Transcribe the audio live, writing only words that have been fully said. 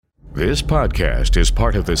This podcast is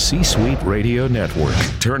part of the C-Suite Radio Network,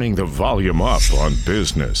 turning the volume up on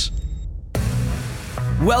business.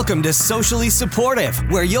 Welcome to Socially Supportive,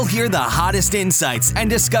 where you'll hear the hottest insights and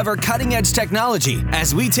discover cutting-edge technology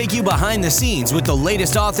as we take you behind the scenes with the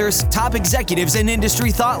latest authors, top executives, and industry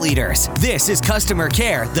thought leaders. This is Customer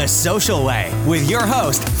Care the Social Way with your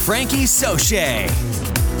host, Frankie Soche.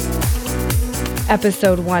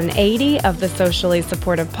 Episode 180 of the Socially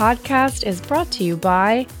Supportive Podcast is brought to you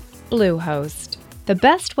by Bluehost. The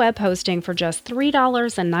best web hosting for just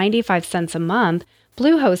 $3.95 a month,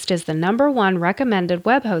 Bluehost is the #1 recommended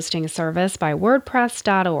web hosting service by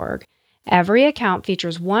WordPress.org. Every account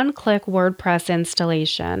features one-click WordPress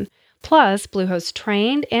installation. Plus, Bluehost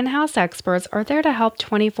trained in-house experts are there to help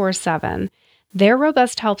 24/7. Their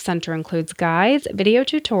robust help center includes guides, video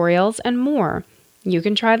tutorials, and more. You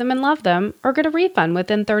can try them and love them, or get a refund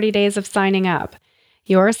within 30 days of signing up.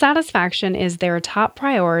 Your satisfaction is their top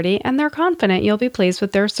priority, and they're confident you'll be pleased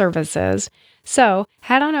with their services. So,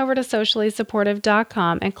 head on over to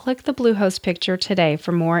sociallysupportive.com and click the Bluehost picture today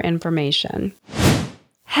for more information.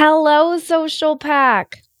 Hello, Social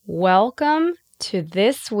Pack! Welcome to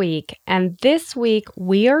this week, and this week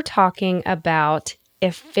we are talking about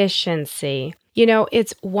efficiency. You know,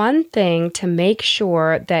 it's one thing to make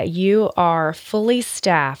sure that you are fully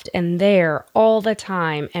staffed and there all the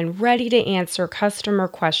time and ready to answer customer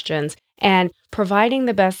questions and providing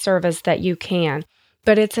the best service that you can.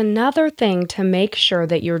 But it's another thing to make sure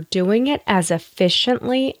that you're doing it as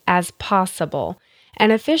efficiently as possible.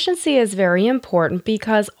 And efficiency is very important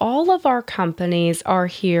because all of our companies are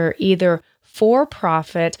here either for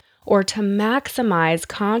profit or to maximize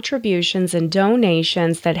contributions and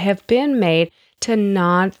donations that have been made to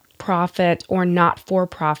non-profit or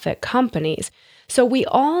not-for-profit companies. So we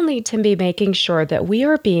all need to be making sure that we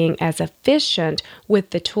are being as efficient with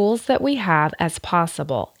the tools that we have as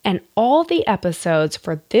possible. And all the episodes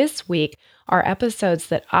for this week are episodes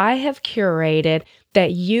that I have curated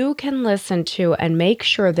that you can listen to and make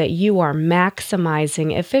sure that you are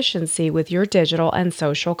maximizing efficiency with your digital and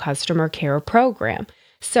social customer care program.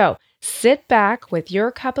 So sit back with your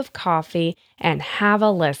cup of coffee and have a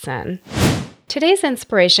listen. Today's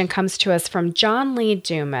inspiration comes to us from John Lee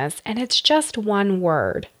Dumas, and it's just one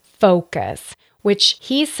word, focus, which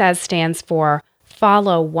he says stands for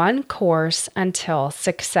follow one course until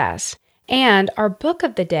success. And our book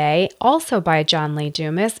of the day, also by John Lee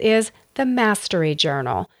Dumas, is The Mastery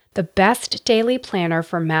Journal, the best daily planner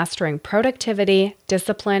for mastering productivity,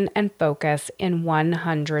 discipline, and focus in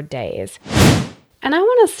 100 days. And I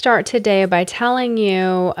want to start today by telling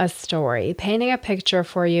you a story, painting a picture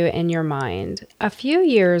for you in your mind. A few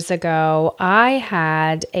years ago, I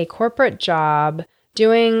had a corporate job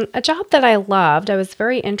doing a job that I loved. I was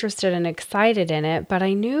very interested and excited in it, but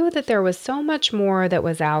I knew that there was so much more that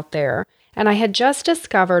was out there. And I had just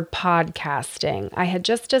discovered podcasting. I had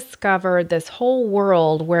just discovered this whole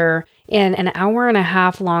world where in an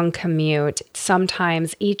hour-and-a-half long commute,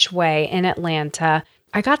 sometimes each way in Atlanta,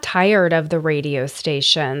 I got tired of the radio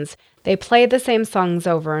stations. They play the same songs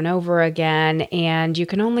over and over again, and you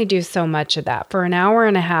can only do so much of that. For an hour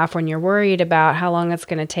and a half, when you're worried about how long it's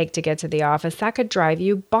going to take to get to the office, that could drive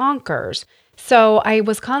you bonkers. So I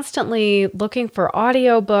was constantly looking for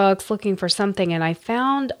audiobooks, looking for something, and I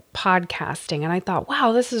found podcasting, and I thought,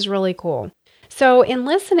 wow, this is really cool. So in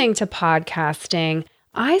listening to podcasting,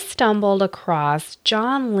 I stumbled across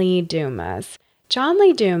John Lee Dumas. John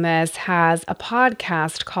Lee Dumas has a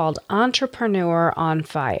podcast called Entrepreneur on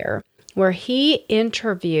Fire, where he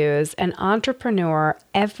interviews an entrepreneur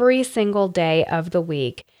every single day of the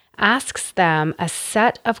week, asks them a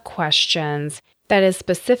set of questions that is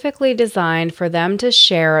specifically designed for them to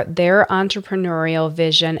share their entrepreneurial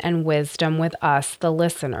vision and wisdom with us, the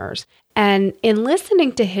listeners. And in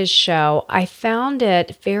listening to his show, I found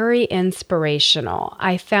it very inspirational.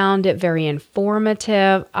 I found it very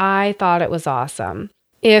informative. I thought it was awesome.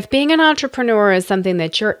 If being an entrepreneur is something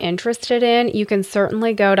that you're interested in, you can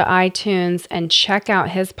certainly go to iTunes and check out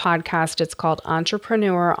his podcast. It's called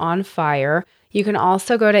Entrepreneur on Fire. You can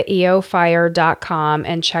also go to eofire.com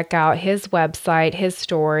and check out his website, his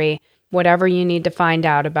story, whatever you need to find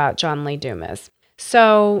out about John Lee Dumas.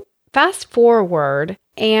 So fast forward,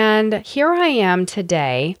 and here I am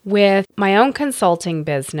today with my own consulting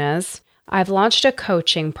business. I've launched a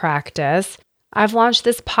coaching practice. I've launched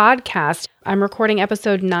this podcast. I'm recording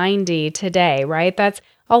episode 90 today, right? That's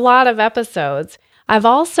a lot of episodes. I've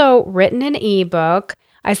also written an ebook.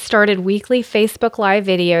 I started weekly Facebook Live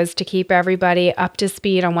videos to keep everybody up to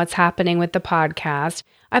speed on what's happening with the podcast.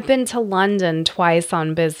 I've been to London twice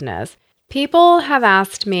on business. People have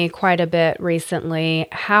asked me quite a bit recently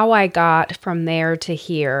how I got from there to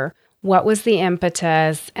here, what was the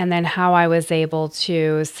impetus, and then how I was able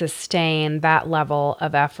to sustain that level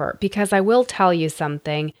of effort. Because I will tell you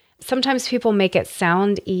something, sometimes people make it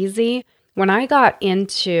sound easy. When I got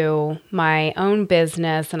into my own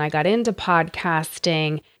business and I got into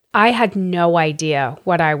podcasting, I had no idea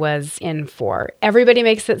what I was in for. Everybody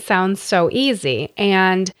makes it sound so easy.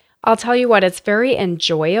 And I'll tell you what, it's very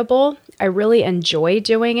enjoyable. I really enjoy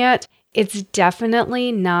doing it. It's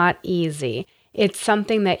definitely not easy. It's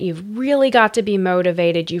something that you've really got to be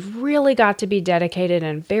motivated. You've really got to be dedicated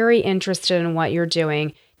and very interested in what you're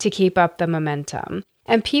doing to keep up the momentum.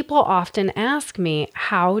 And people often ask me,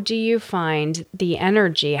 how do you find the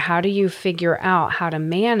energy? How do you figure out how to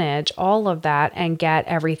manage all of that and get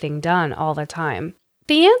everything done all the time?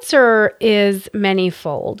 The answer is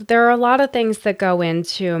manyfold. There are a lot of things that go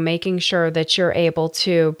into making sure that you're able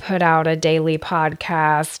to put out a daily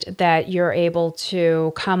podcast, that you're able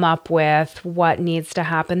to come up with what needs to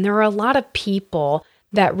happen. There are a lot of people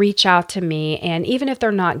that reach out to me, and even if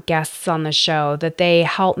they're not guests on the show, that they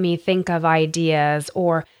help me think of ideas,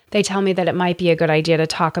 or they tell me that it might be a good idea to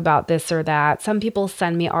talk about this or that. Some people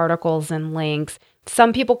send me articles and links.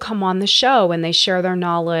 Some people come on the show and they share their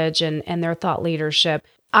knowledge and their thought leadership.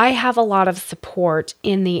 I have a lot of support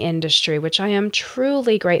in the industry, which I am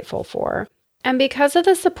truly grateful for. And because of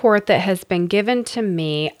the support that has been given to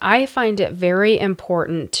me, I find it very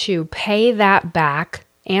important to pay that back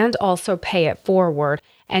and also pay it forward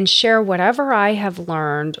and share whatever I have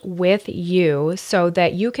learned with you so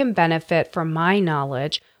that you can benefit from my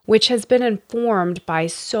knowledge, which has been informed by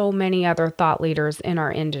so many other thought leaders in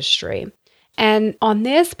our industry. And on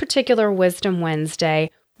this particular Wisdom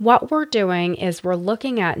Wednesday, what we're doing is we're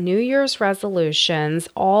looking at New Year's resolutions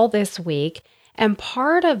all this week. And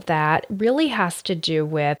part of that really has to do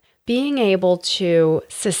with being able to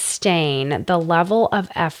sustain the level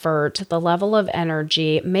of effort, the level of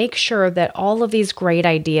energy, make sure that all of these great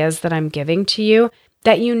ideas that I'm giving to you,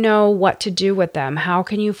 that you know what to do with them. How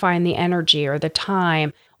can you find the energy or the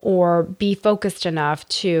time or be focused enough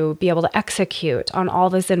to be able to execute on all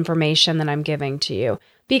this information that I'm giving to you?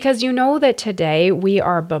 Because you know that today we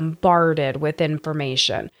are bombarded with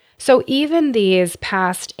information. So even these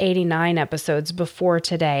past 89 episodes before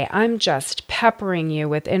today, I'm just peppering you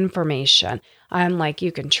with information. I'm like,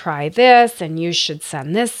 you can try this and you should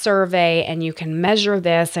send this survey and you can measure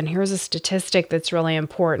this. And here's a statistic that's really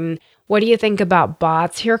important. What do you think about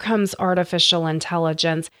bots? Here comes artificial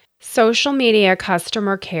intelligence. Social media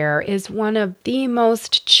customer care is one of the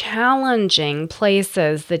most challenging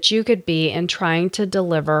places that you could be in trying to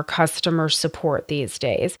deliver customer support these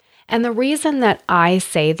days. And the reason that I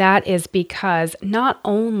say that is because not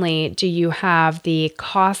only do you have the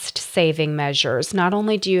cost-saving measures, not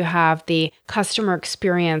only do you have the customer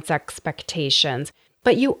experience expectations,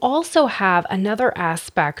 but you also have another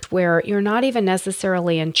aspect where you're not even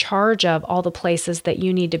necessarily in charge of all the places that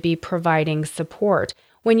you need to be providing support.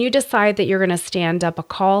 When you decide that you're going to stand up a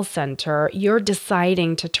call center, you're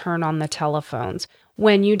deciding to turn on the telephones.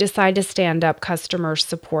 When you decide to stand up customer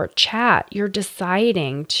support chat, you're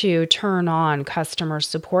deciding to turn on customer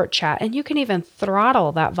support chat, and you can even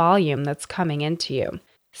throttle that volume that's coming into you.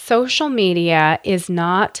 Social media is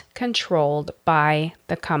not controlled by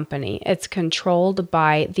the company. It's controlled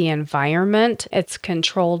by the environment. It's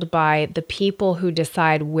controlled by the people who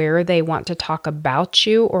decide where they want to talk about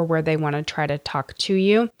you or where they want to try to talk to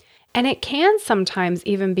you. And it can sometimes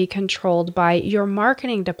even be controlled by your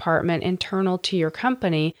marketing department internal to your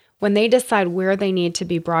company when they decide where they need to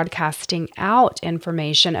be broadcasting out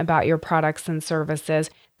information about your products and services.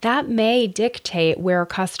 That may dictate where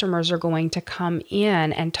customers are going to come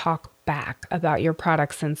in and talk back about your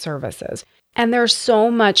products and services. And there's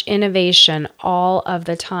so much innovation all of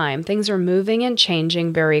the time. Things are moving and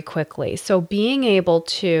changing very quickly. So being able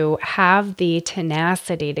to have the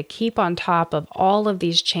tenacity to keep on top of all of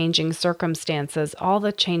these changing circumstances, all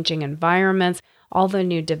the changing environments, all the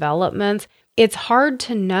new developments, it's hard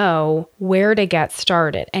to know where to get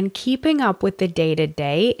started. And keeping up with the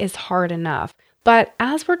day-to-day is hard enough. But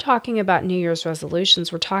as we're talking about New Year's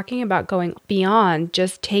resolutions, we're talking about going beyond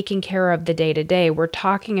just taking care of the day-to-day. We're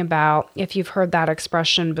talking about, if you've heard that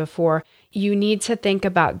expression before, you need to think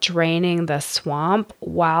about draining the swamp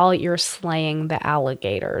while you're slaying the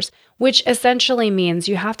alligators, which essentially means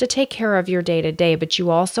you have to take care of your day-to-day, but you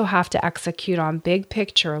also have to execute on big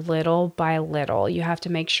picture little by little. You have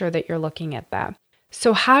to make sure that you're looking at that.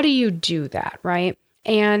 So how do you do that, right?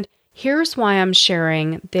 And here's why I'm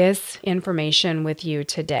sharing this information with you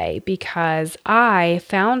today, because I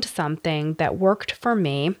found something that worked for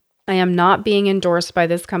me. I am not being endorsed by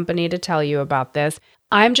this company to tell you about this.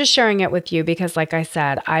 I'm just sharing it with you because, like I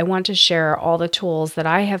said, I want to share all the tools that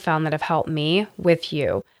I have found that have helped me with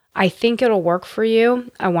you. I think it'll work for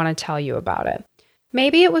you. I want to tell you about it.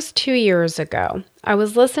 Maybe it was 2 years ago. I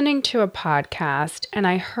was listening to a podcast and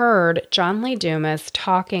I heard John Lee Dumas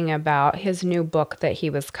talking about his new book that he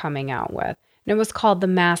was coming out with. And it was called The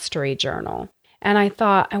Mastery Journal. And I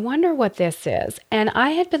thought, I wonder what this is. And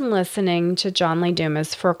I had been listening to John Lee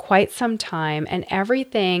Dumas for quite some time, and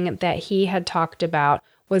everything that he had talked about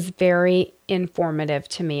was very informative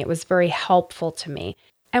to me. It was very helpful to me.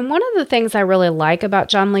 And one of the things I really like about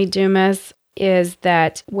John Lee Dumas is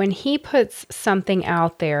that when he puts something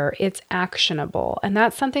out there, it's actionable. And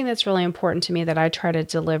that's something that's really important to me that I try to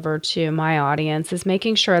deliver to my audience, is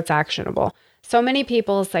making sure it's actionable. So many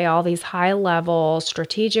people say all these high-level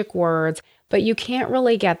strategic words, but you can't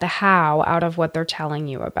really get the how out of what they're telling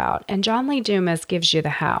you about. And John Lee Dumas gives you the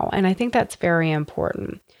how, and I think that's very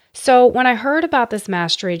important. So when I heard about this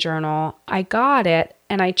Mastery Journal, I got it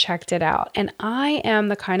and I checked it out. And I am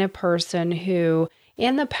the kind of person who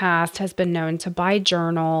in the past has been known to buy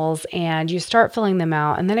journals and you start filling them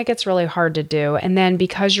out and then it gets really hard to do. And then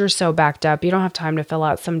because you're so backed up, you don't have time to fill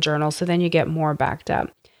out some journals, so then you get more backed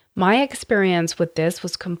up. My experience with this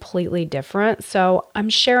was completely different, so I'm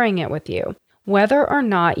sharing it with you. Whether or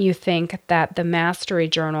not you think that the Mastery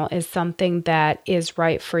Journal is something that is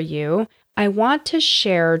right for you, I want to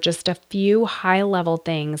share just a few high-level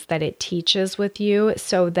things that it teaches with you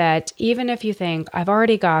so that even if you think, I've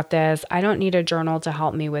already got this, I don't need a journal to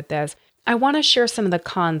help me with this, I want to share some of the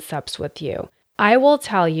concepts with you. I will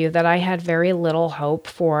tell you that I had very little hope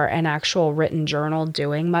for an actual written journal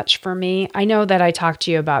doing much for me. I know that I talked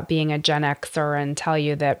to you about being a Gen Xer and tell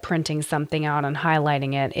you that printing something out and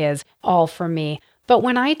highlighting it is all for me. But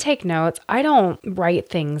when I take notes, I don't write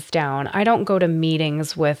things down. I don't go to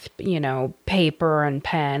meetings with, paper and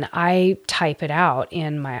pen. I type it out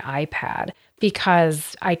in my iPad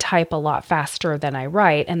because I type a lot faster than I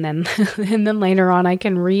write. And then, and then later on I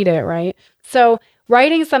can read it, right? So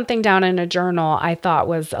writing something down in a journal I thought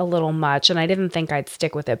was a little much and I didn't think I'd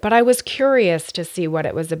stick with it. But I was curious to see what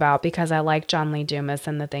it was about because I like John Lee Dumas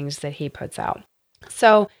and the things that he puts out.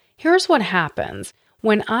 So here's what happens.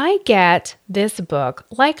 When I get this book,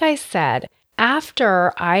 like I said,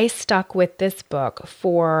 after I stuck with this book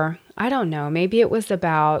for, I don't know, maybe it was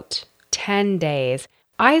about 10 days,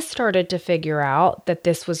 I started to figure out that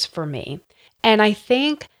this was for me. And I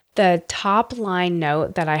think the top line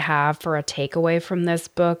note that I have for a takeaway from this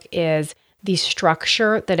book is the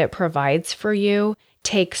structure that it provides for you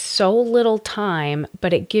takes so little time,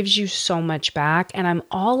 but it gives you so much back. And I'm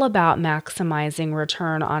all about maximizing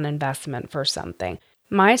return on investment for something.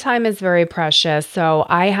 My time is very precious, so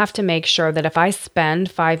I have to make sure that if I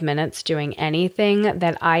spend 5 minutes doing anything,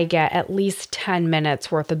 that I get at least 10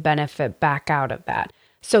 minutes worth of benefit back out of that.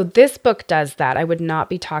 So this book does that. I would not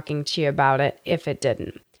be talking to you about it if it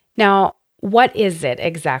didn't. Now, what is it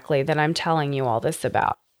exactly that I'm telling you all this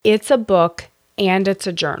about? It's a book and it's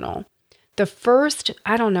a journal. The first,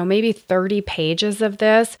 maybe 30 pages of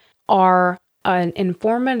this are an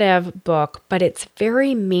informative book, but it's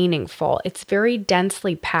very meaningful. It's very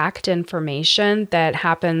densely packed information that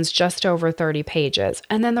happens just over 30 pages.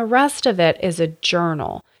 And then the rest of it is a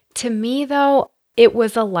journal. To me, though, it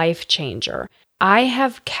was a life changer. I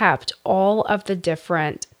have kept all of the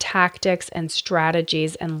different tactics and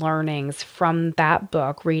strategies and learnings from that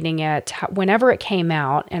book, reading it whenever it came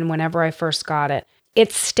out and whenever I first got it.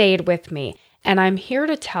 It stayed with me. And I'm here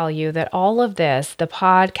to tell you that all of this, the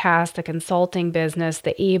podcast, the consulting business,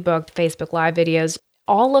 the ebook, the Facebook Live videos,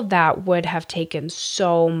 all of that would have taken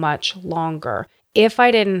so much longer if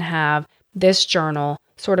I didn't have this journal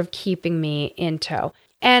sort of keeping me in tow.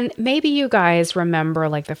 And maybe you guys remember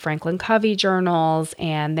like the Franklin Covey journals,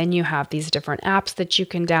 and then you have these different apps that you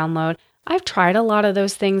can download. I've tried a lot of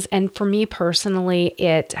those things, and for me personally,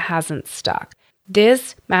 it hasn't stuck.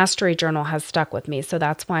 This Mastery Journal has stuck with me, so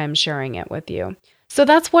that's why I'm sharing it with you. So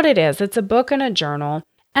that's what it is. It's a book and a journal.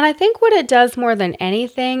 And I think what it does more than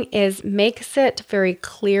anything is makes it very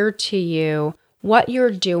clear to you what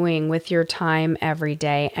you're doing with your time every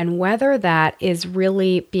day and whether that is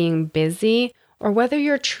really being busy or whether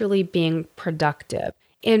you're truly being productive.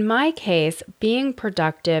 In my case, being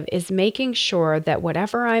productive is making sure that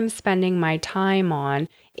whatever I'm spending my time on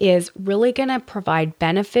is really going to provide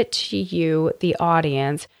benefit to you, the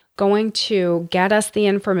audience, going to get us the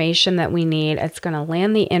information that we need. It's going to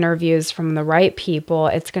land the interviews from the right people.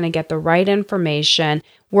 It's going to get the right information.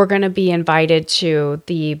 We're going to be invited to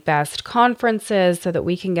the best conferences so that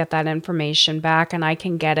we can get that information back and I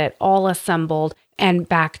can get it all assembled and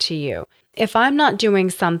back to you. If I'm not doing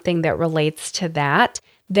something that relates to that,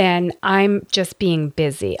 then I'm just being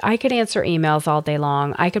busy. I could answer emails all day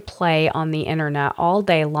long. I could play on the internet all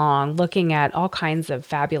day long, looking at all kinds of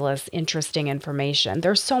fabulous, interesting information.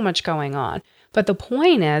 There's so much going on. But the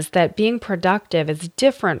point is that being productive is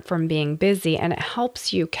different from being busy, and it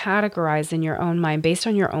helps you categorize in your own mind based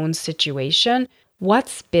on your own situation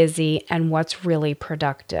what's busy and what's really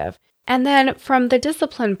productive. And then from the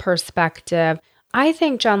discipline perspective, I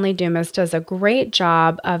think John Lee Dumas does a great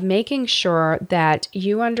job of making sure that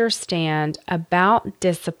you understand about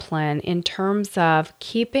discipline in terms of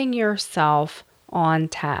keeping yourself on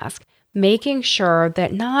task, making sure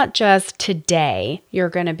that not just today you're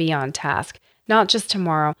going to be on task, not just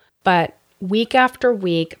tomorrow, but week after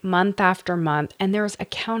week, month after month, and there's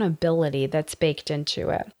accountability that's baked into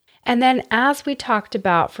it. And then as we talked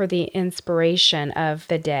about for the inspiration of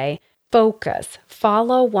the day, focus,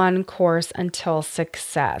 follow one course until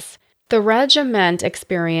success. The regiment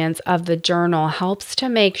experience of the journal helps to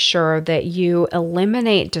make sure that you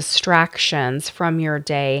eliminate distractions from your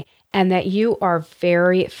day and that you are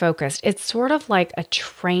very focused. It's sort of like a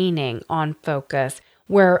training on focus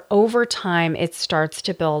where over time it starts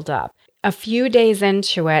to build up. A few days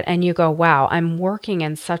into it and you go, wow, I'm working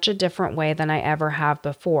in such a different way than I ever have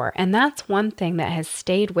before. And that's one thing that has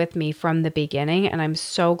stayed with me from the beginning, and I'm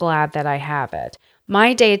so glad that I have it.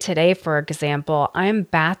 My day today, for example, I'm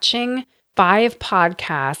batching 5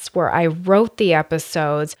 podcasts where I wrote the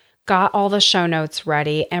episodes, got all the show notes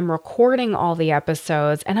ready, and recording all the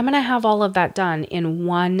episodes, and I'm going to have all of that done in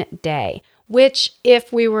one day, which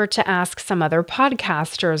if we were to ask some other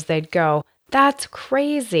podcasters, they'd go, that's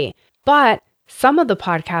crazy. But some of the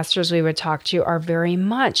podcasters we would talk to are very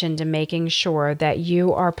much into making sure that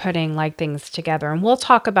you are putting things together. And we'll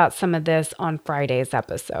talk about some of this on Friday's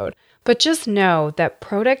episode. But just know that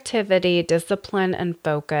productivity, discipline, and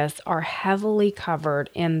focus are heavily covered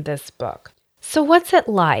in this book. So what's it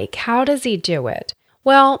like? How does he do it?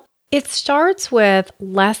 Well, it starts with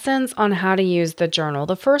lessons on how to use the journal.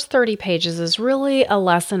 The first 30 pages is really a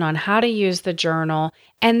lesson on how to use the journal.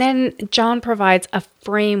 And then John provides a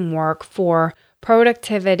framework for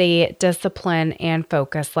productivity, discipline, and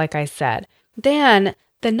focus, like I said. Then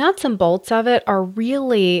the nuts and bolts of it are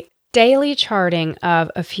really daily charting of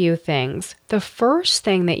a few things. The first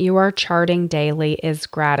thing that you are charting daily is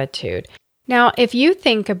gratitude. Now, if you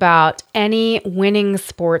think about any winning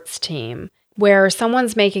sports team, where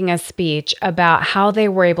someone's making a speech about how they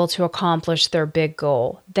were able to accomplish their big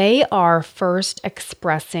goal, they are first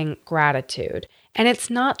expressing gratitude. And it's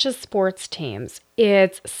not just sports teams,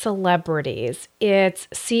 it's celebrities, it's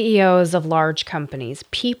CEOs of large companies.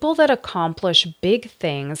 People that accomplish big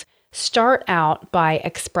things start out by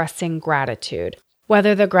expressing gratitude.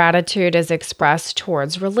 Whether the gratitude is expressed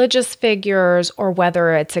towards religious figures or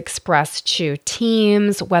whether it's expressed to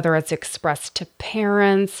teams, whether it's expressed to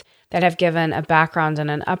parents that have given a background and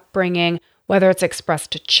an upbringing, whether it's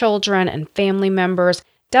expressed to children and family members,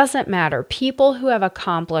 doesn't matter. People who have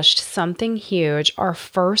accomplished something huge are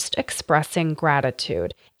first expressing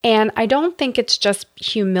gratitude. And I don't think it's just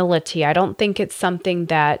humility. I don't think it's something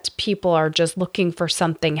that people are just looking for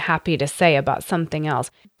something happy to say about something else.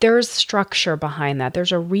 There's structure behind that.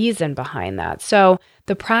 There's a reason behind that. So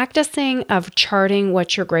the practicing of charting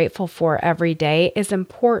what you're grateful for every day is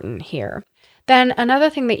important here. Then another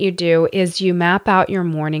thing that you do is you map out your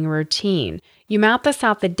morning routine. You map this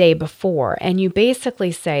out the day before and you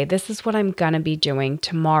basically say, this is what I'm going to be doing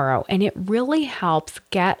tomorrow. And it really helps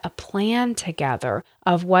get a plan together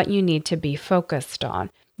of what you need to be focused on.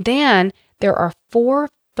 Then there are 4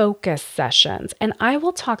 focus sessions, and I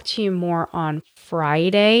will talk to you more on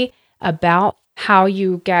Friday about how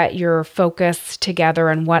you get your focus together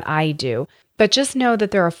and what I do. But just know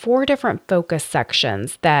that there are 4 different focus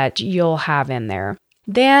sections that you'll have in there.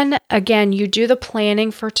 Then again, you do the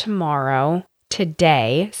planning for tomorrow,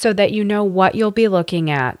 today, so that you know what you'll be looking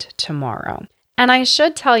at tomorrow. And I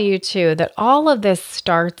should tell you too that all of this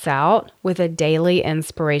starts out with a daily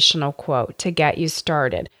inspirational quote to get you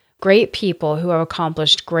started. Great people who have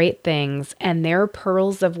accomplished great things and their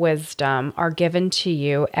pearls of wisdom are given to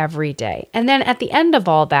you every day. And then at the end of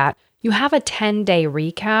all that, you have a 10-day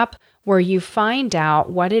recap where you find out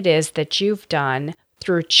what it is that you've done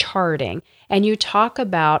through charting. And you talk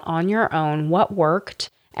about on your own what worked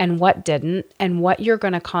and what didn't and what you're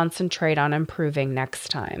going to concentrate on improving next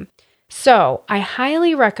time. So I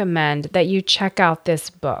highly recommend that you check out this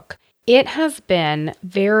book. It has been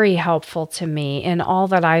very helpful to me in all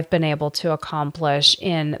that I've been able to accomplish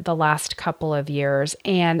in the last couple of years,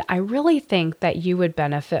 and I really think that you would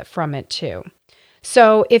benefit from it too.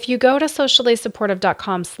 So if you go to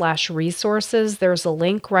sociallysupportive.com/resources, there's a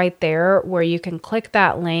link right there where you can click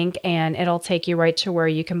that link and it'll take you right to where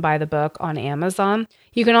you can buy the book on Amazon.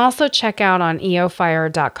 You can also check out on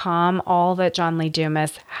eofire.com all that John Lee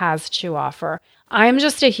Dumas has to offer. I'm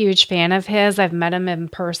just a huge fan of his. I've met him in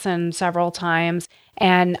person several times,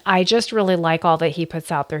 and I just really like all that he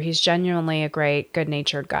puts out there. He's genuinely a great,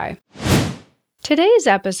 good-natured guy. Today's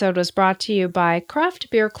episode was brought to you by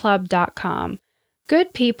craftbeerclub.com.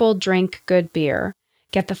 Good people drink good beer.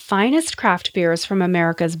 Get the finest craft beers from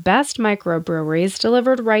America's best microbreweries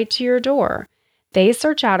delivered right to your door. They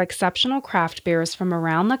search out exceptional craft beers from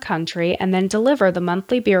around the country and then deliver the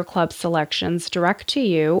monthly beer club selections direct to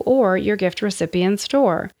you or your gift recipient's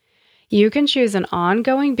door. You can choose an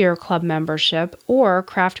ongoing beer club membership or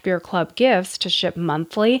craft beer club gifts to ship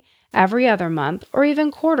monthly, every other month, or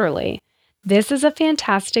even quarterly. This is a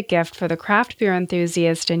fantastic gift for the craft beer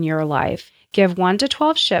enthusiast in your life. Give 1 to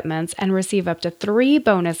 12 shipments and receive up to 3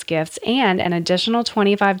 bonus gifts and an additional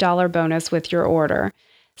 $25 bonus with your order.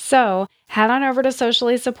 So head on over to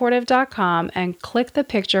sociallysupportive.com and click the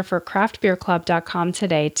picture for craftbeerclub.com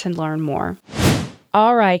today to learn more.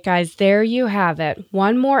 All right, guys, there you have it.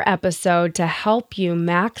 One more episode to help you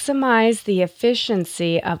maximize the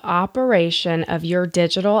efficiency of operation of your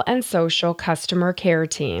digital and social customer care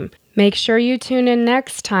team. Make sure you tune in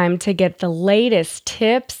next time to get the latest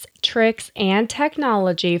tips, tricks, and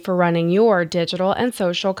technology for running your digital and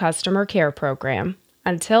social customer care program.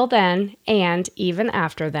 Until then, and even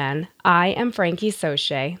after then, I am Frankie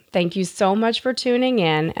Soche. Thank you so much for tuning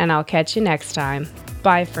in, and I'll catch you next time.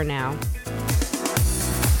 Bye for now.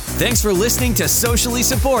 Thanks for listening to Socially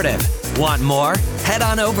Supportive. Want more? Head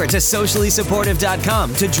on over to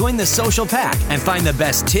sociallysupportive.com to join the social pack and find the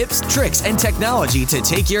best tips, tricks, and technology to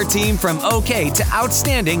take your team from okay to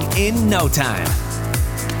outstanding in no time.